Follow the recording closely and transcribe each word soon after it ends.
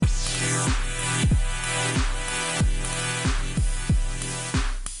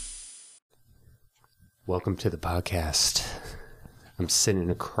Welcome to the podcast. I'm sitting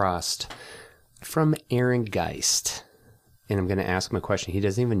across from Aaron Geist, and I'm going to ask him a question. He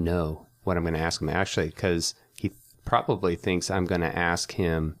doesn't even know what I'm going to ask him, actually, because he probably thinks I'm going to ask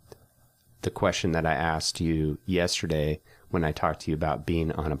him the question that I asked you yesterday when I talked to you about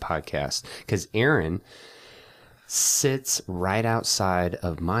being on a podcast. Because Aaron sits right outside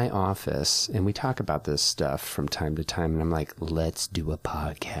of my office, and we talk about this stuff from time to time, and I'm like, let's do a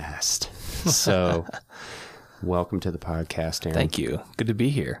podcast. So welcome to the podcast, Aaron. Thank you. Good to be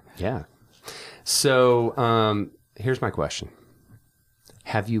here. Yeah. So here's my question.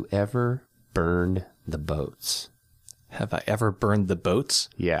 Have you ever burned the boats? Have I ever burned the boats?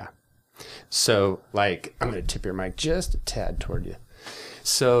 Yeah. So, like, I'm going to tip your mic just a tad toward you.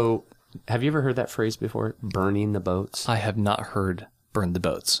 So, have you ever heard that phrase before? Burning the boats? I have not heard burn the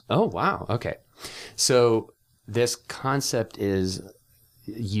boats. Oh, wow. Okay. So, this concept is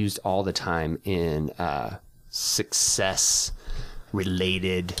used all the time in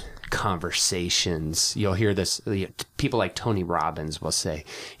success-related conversations. You'll hear this. People like Tony Robbins will say,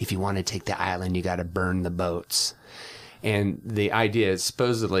 if you want to take the island, you got to burn the boats. And the idea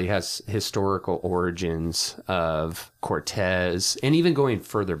supposedly has historical origins of Cortez, and even going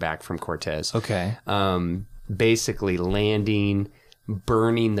further back from Cortez. Okay. Basically landing,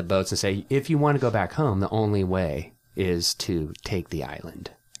 burning the boats, and say, if you want to go back home, the only way is to take the island.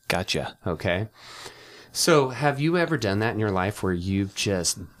 Gotcha. Okay. So have you ever done that in your life where you've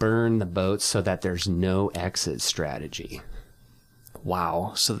just burned the boats so that there's no exit strategy?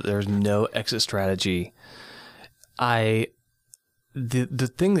 Wow. So there's no exit strategy. The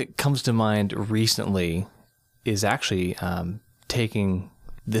thing that comes to mind recently is actually taking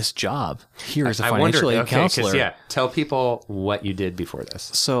this job here as a financial aid counselor. Yeah, tell people what you did before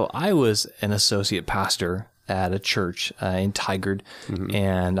this. So I was an associate pastor at a church in Tigard,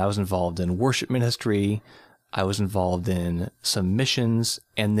 and I was involved in worship ministry. I was involved in some missions,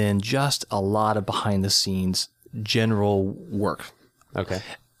 and then just a lot of behind the scenes general work. Okay.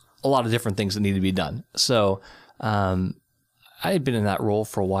 A lot of different things that need to be done. So I had been in that role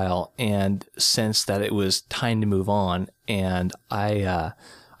for a while and sensed that it was time to move on. And I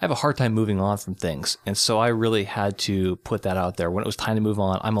have a hard time moving on from things. And so I really had to put that out there. When it was time to move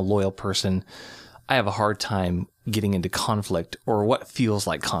on, I'm a loyal person. I have a hard time getting into conflict or what feels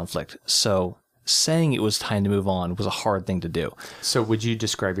like conflict. So saying it was time to move on was a hard thing to do. So would you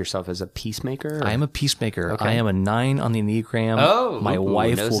describe yourself as a peacemaker? I am a peacemaker. Okay. I am a 9 on the Enneagram. Oh, my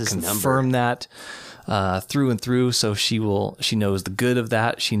wife knows will his confirm that through and through. So she knows the good of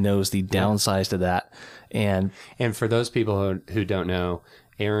that. She knows the downsides to that. And for those people who don't know,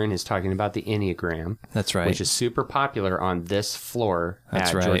 Aaron is talking about the Enneagram. That's right. Which is super popular on this floor at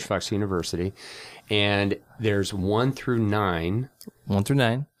George Fox University. And there's 1 through 9. 1 through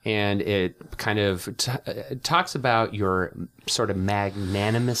 9. And it kind of talks about your sort of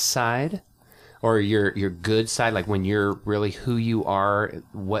magnanimous side or your good side, like when you're really who you are,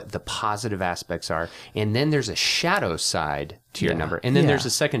 what the positive aspects are. And then there's a shadow side to your number. And then there's a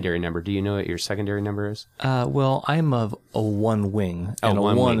secondary number. Do you know what your secondary number is? Well, I'm of a 1 wing. And a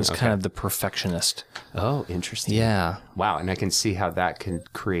 1 is kind of the perfectionist. Oh, interesting. Yeah. Wow. And I can see how that can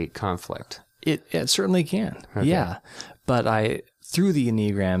create conflict. It certainly can. Okay. Yeah. But through the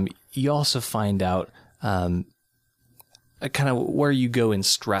Enneagram, you also find out kind of where you go in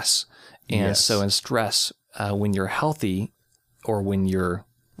stress. And so in stress, when you're healthy or when you're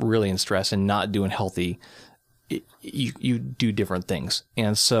really in stress and not doing healthy, you do different things.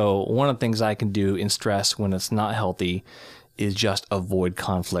 And so one of the things I can do in stress when it's not healthy is just avoid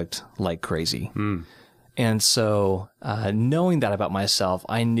conflict like crazy. And so knowing that about myself,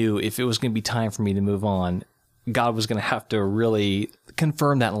 I knew if it was going to be time for me to move on, God was going to have to really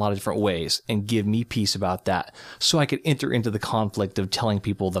confirm that in a lot of different ways and give me peace about that so I could enter into the conflict of telling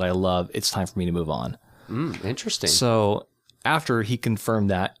people that I love it's time for me to move on. Interesting. So after he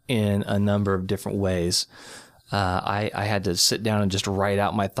confirmed that in a number of different ways, I had to sit down and just write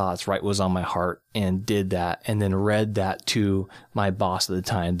out my thoughts, write what was on my heart, and did that, and then read that to my boss at the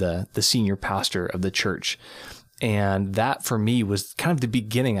time, the senior pastor of the church. And that for me was kind of the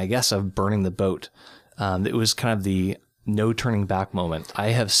beginning, I guess, of burning the boat. It was kind of the no turning back moment. I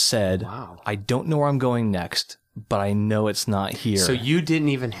have said, I don't know where I'm going next, but I know it's not here. So you didn't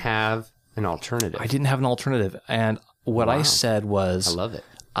even have an alternative. I didn't have an alternative. And what I said was, I love it.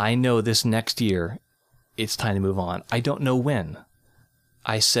 I know this next year, it's time to move on. I don't know when.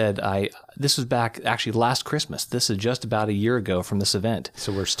 I said, this was back actually last Christmas. This is just about a year ago from this event.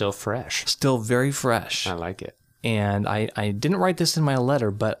 So we're still fresh. Still very fresh. I like it. And I didn't write this in my letter,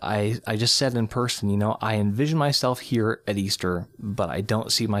 but I just said in person, I envision myself here at Easter, but I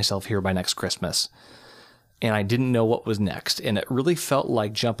don't see myself here by next Christmas. and I didn't know what was next. And it really felt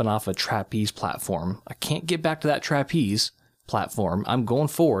like jumping off a trapeze platform. I can't get back to that trapeze platform. I'm going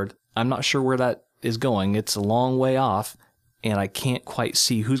forward. I'm not sure where that is going. It's a long way off, and I can't quite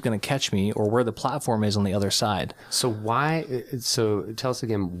see who's going to catch me or where the platform is on the other side. So tell us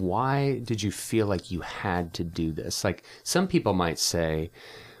again, why did you feel like you had to do this? Like, some people might say,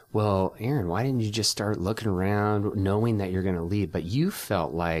 well, Aaron, why didn't you just start looking around knowing that you're going to leave? But you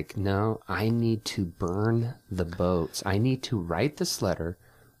felt like, no, I need to burn the boats. I need to write this letter,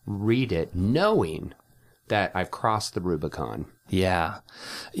 read it, knowing that I've crossed the Rubicon. Yeah.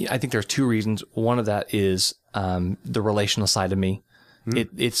 I think there's two reasons. One of that is the relational side of me.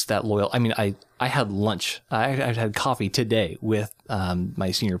 It's that loyal. I mean, I had lunch. I had coffee today with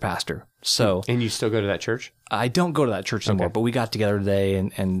my senior pastor. So, and you still go to that church? I don't go to that church anymore, but we got together today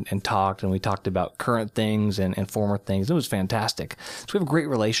and talked, and we talked about current things and former things. It was fantastic. So we have a great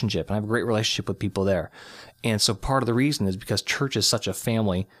relationship, and I have a great relationship with people there. And so part of the reason is because church is such a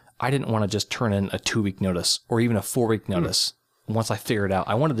family. I didn't want to just turn in a 2-week notice or even a 4-week notice. Once I figured out,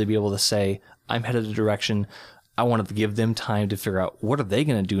 I wanted to be able to say, I'm headed a direction. I wanted to give them time to figure out what are they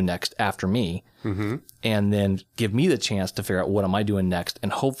going to do next after me, and then give me the chance to figure out what am I doing next.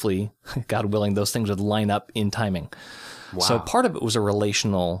 And hopefully, God willing, those things would line up in timing. Wow. So part of it was a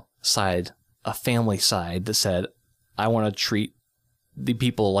relational side, a family side that said, I want to treat the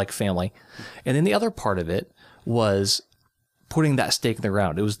people like family. And then the other part of it was putting that stake in the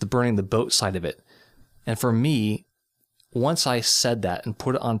ground. It was the burning the boat side of it. And for me, once I said that and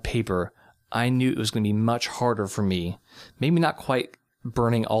put it on paper, I knew it was going to be much harder for me. Maybe not quite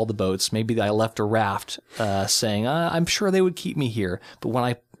burning all the boats. Maybe I left a raft saying, I'm sure they would keep me here. But when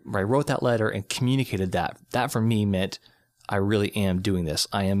I wrote that letter and communicated that for me meant I really am doing this.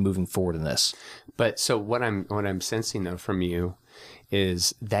 I am moving forward in this. But so what I'm sensing though from you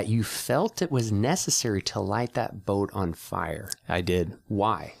is that you felt it was necessary to light that boat on fire. I did.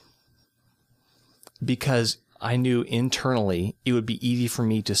 Why? Because I knew internally it would be easy for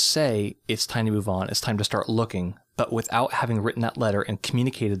me to say, it's time to move on. It's time to start looking. But without having written that letter and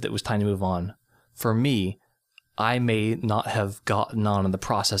communicated that it was time to move on, for me, I may not have gotten on in the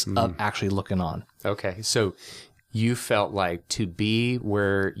process of actually looking on. Okay. So you felt like to be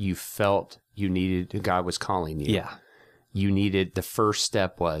where you felt you needed, God was calling you. Yeah. You needed, the first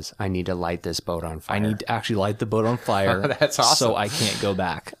step was, I need to light this boat on fire. I need to actually light the boat on fire. That's awesome. So I can't go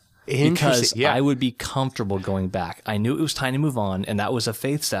back. Because I would be comfortable going back. I knew it was time to move on, and that was a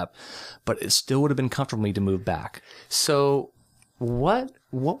faith step, but it still would have been comfortable for me to move back. So what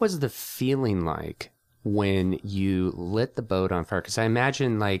was the feeling like when you lit the boat on fire? Because I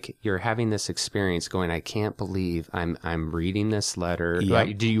imagine like you're having this experience going, I can't believe I'm reading this letter. Yep.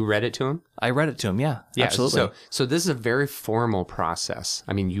 Like, do you read it to him? I read it to him, yeah absolutely. So this is a very formal process.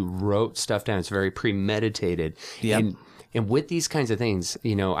 I mean, you wrote stuff down. It's very premeditated. Yep. And with these kinds of things,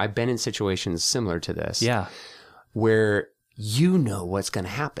 you know, I've been in situations similar to this. Yeah. Where you know what's going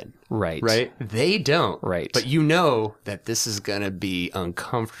to happen. Right. Right? They don't. Right. But you know that this is going to be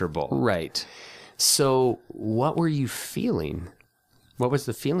uncomfortable. Right. So what were you feeling? What was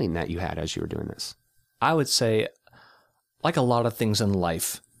the feeling that you had as you were doing this? I would say, like a lot of things in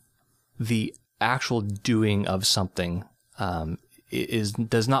life, the actual doing of something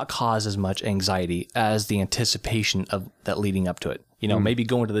does not cause as much anxiety as the anticipation of that leading up to it. You know, maybe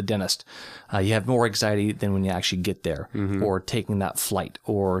going to the dentist, you have more anxiety than when you actually get there, or taking that flight,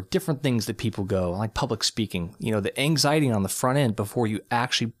 or different things that people go, like public speaking. You know, the anxiety on the front end before you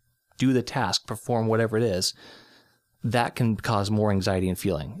actually do the task, perform whatever it is, that can cause more anxiety and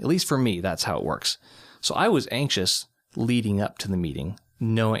feeling. At least for me, that's how it works. So I was anxious leading up to the meeting,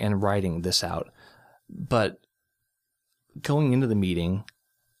 knowing and writing this out. But going into the meeting,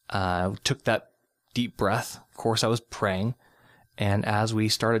 took that deep breath. Of course, I was praying. And as we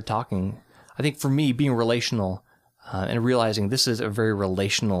started talking, I think for me, being relational and realizing this is a very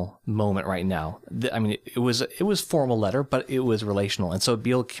relational moment right now. I mean, it was formal letter, but it was relational. And so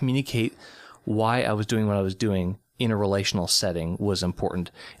be able to communicate why I was doing what I was doing in a relational setting was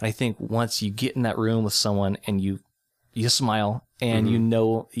important. And I think once you get in that room with someone and you smile and you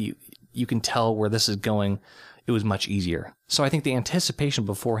know, you can tell where this is going, it was much easier. So I think the anticipation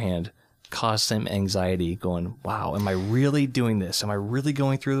beforehand caused some anxiety going, wow, am I really doing this? Am I really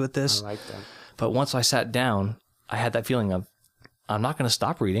going through with this? I like that. But once I sat down, I had that feeling of, I'm not going to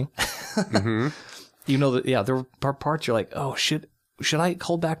stop reading. You know, there were parts you're like, oh, should I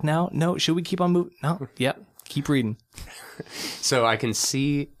hold back now? No. Should we keep on moving? No. Yep. Keep reading. So I can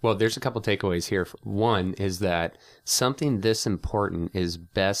see, well, there's a couple takeaways here. One is that something this important is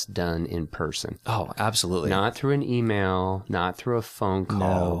best done in person. Oh, absolutely. Not through an email, not through a phone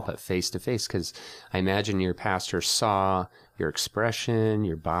call, but face to face. Because I imagine your pastor saw your expression,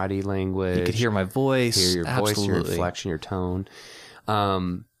 your body language. You could hear my voice. Hear your absolutely. voice, your inflection, your tone.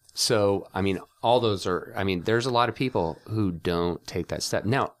 So, I mean, all those are, I mean, there's a lot of people who don't take that step.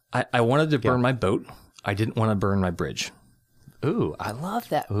 Now, I wanted to burn my boat. I didn't want to burn my bridge. Ooh, I love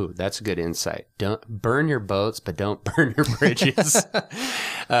that. Ooh, that's a good insight. Don't burn your boats, but don't burn your bridges.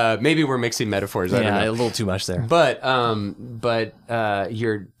 Maybe we're mixing metaphors. I don't know. A little too much there. But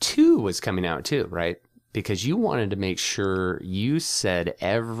your 2 was coming out too, right? Because you wanted to make sure you said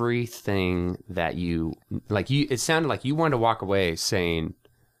everything that you like. It sounded like you wanted to walk away saying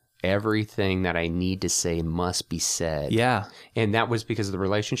everything that I need to say must be said. Yeah, and that was because of the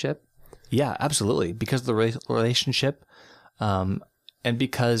relationship. Yeah, absolutely. Because of the relationship. And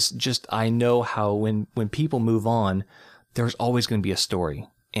because just I know how when people move on, there's always going to be a story,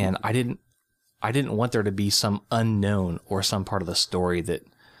 and I didn't want there to be some unknown or some part of the story that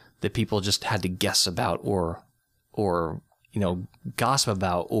people just had to guess about or gossip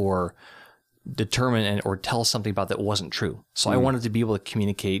about or determine or tell something about that wasn't true. So I wanted to be able to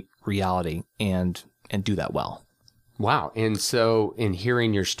communicate reality and do that well. Wow. And so in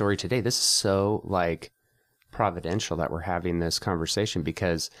hearing your story today, this is so like providential that we're having this conversation,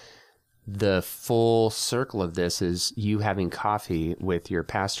 because the full circle of this is you having coffee with your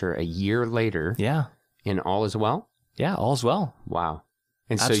pastor a year later. Yeah. And all is well? Yeah, all is well. Wow.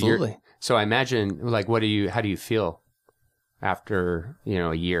 And absolutely. So I imagine, like, how do you feel after,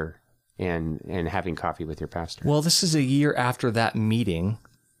 a year and having coffee with your pastor? Well, this is a year after that meeting,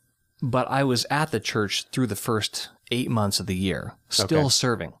 but I was at the church through the first 8 months of the year, still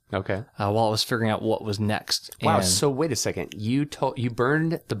serving. Okay. While I was figuring out what was next. Wow. And so wait a second. You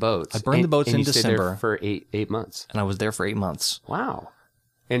burned the boats. I burned the boats in you stayed December there for eight months. And I was there for 8 months. Wow.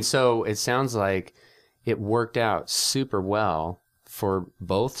 And so it sounds like it worked out super well for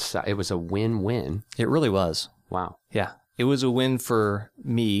both sides. It was a win-win. It really was. Wow. Yeah. It was a win for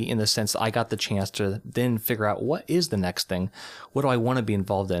me in the sense that I got the chance to then figure out what is the next thing? What do I want to be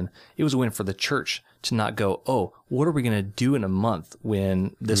involved in? It was a win for the church to not go, oh, what are we going to do in a month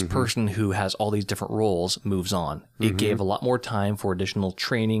when this person who has all these different roles moves on? It gave a lot more time for additional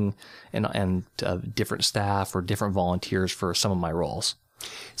training and different staff or different volunteers for some of my roles.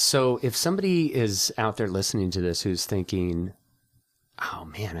 So if somebody is out there listening to this who's thinking, oh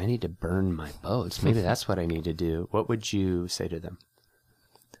man, I need to burn my boats, maybe that's what I need to do, what would you say to them?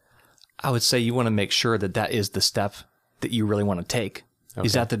 I would say you want to make sure that is the step that you really want to take. Okay.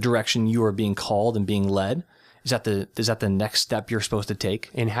 Is that the direction you are being called and being led? Is that the next step you're supposed to take?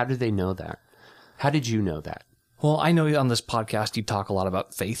 And how do they know that? How did you know that? Well, I know on this podcast you talk a lot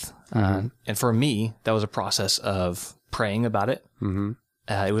about faith. And for me, that was a process of praying about it.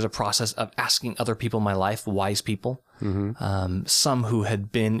 It was a process of asking other people in my life, wise people, some who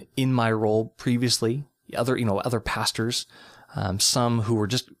had been in my role previously, other pastors, some who were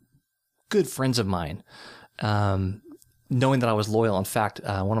just good friends of mine, knowing that I was loyal. In fact,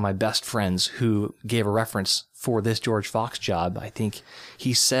 one of my best friends who gave a reference for this George Fox job, I think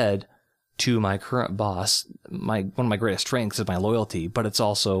he said to my current boss, one of my greatest strengths is my loyalty, but it's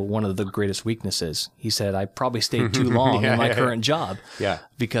also one of the greatest weaknesses. He said, I probably stayed too long in my current job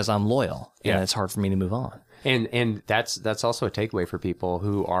because I'm loyal and it's hard for me to move on. And that's also a takeaway for people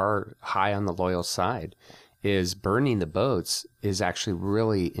who are high on the loyal side, is burning the boats is actually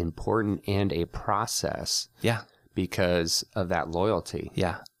really important and a process. Yeah. Because of that loyalty.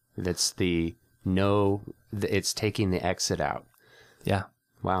 Yeah. It's it's taking the exit out. Yeah.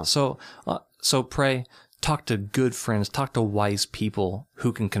 Wow. So pray, talk to good friends, talk to wise people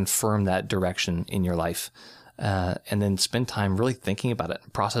who can confirm that direction in your life, and then spend time really thinking about it,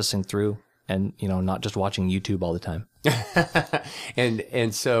 processing through, and not just watching YouTube all the time.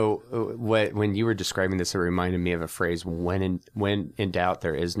 And so when you were describing this, it reminded me of a phrase: when in doubt,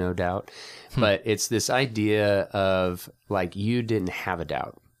 there is no doubt. But it's this idea of like you didn't have a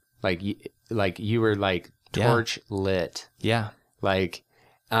doubt, like you were like torch lit. Yeah. Like.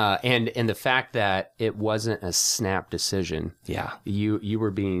 And the fact that it wasn't a snap decision. Yeah. You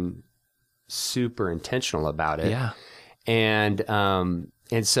were being super intentional about it. Yeah. And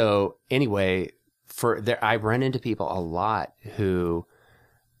so anyway, I run into people a lot who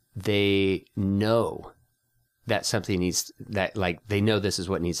they know that they know this is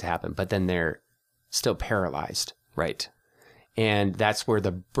what needs to happen, but then they're still paralyzed. Right. And that's where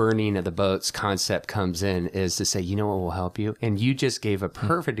the burning of the boats concept comes in, is to say, you know what will help you? And you just gave a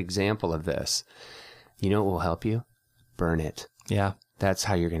perfect example of this. You know what will help you? Burn it. Yeah. That's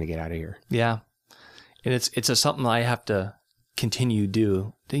how you're going to get out of here. Yeah. And it's something I have to continue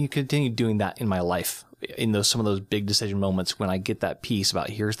doing that in my life, in some of those big decision moments when I get that piece about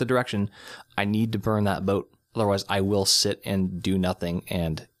here's the direction, I need to burn that boat. Otherwise I will sit and do nothing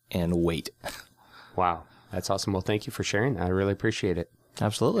and wait. Wow. That's awesome. Well, thank you for sharing that. I really appreciate it.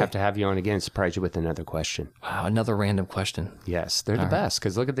 Absolutely. Have to have you on again and surprise you with another question. Wow, another random question. Yes, they're the best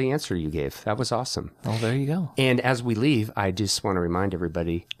because look at the answer you gave. That was awesome. Oh, there you go. And as we leave, I just want to remind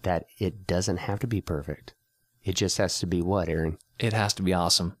everybody that it doesn't have to be perfect. It just has to be what, Aaron? It has to be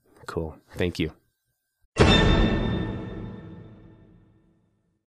awesome. Cool. Thank you.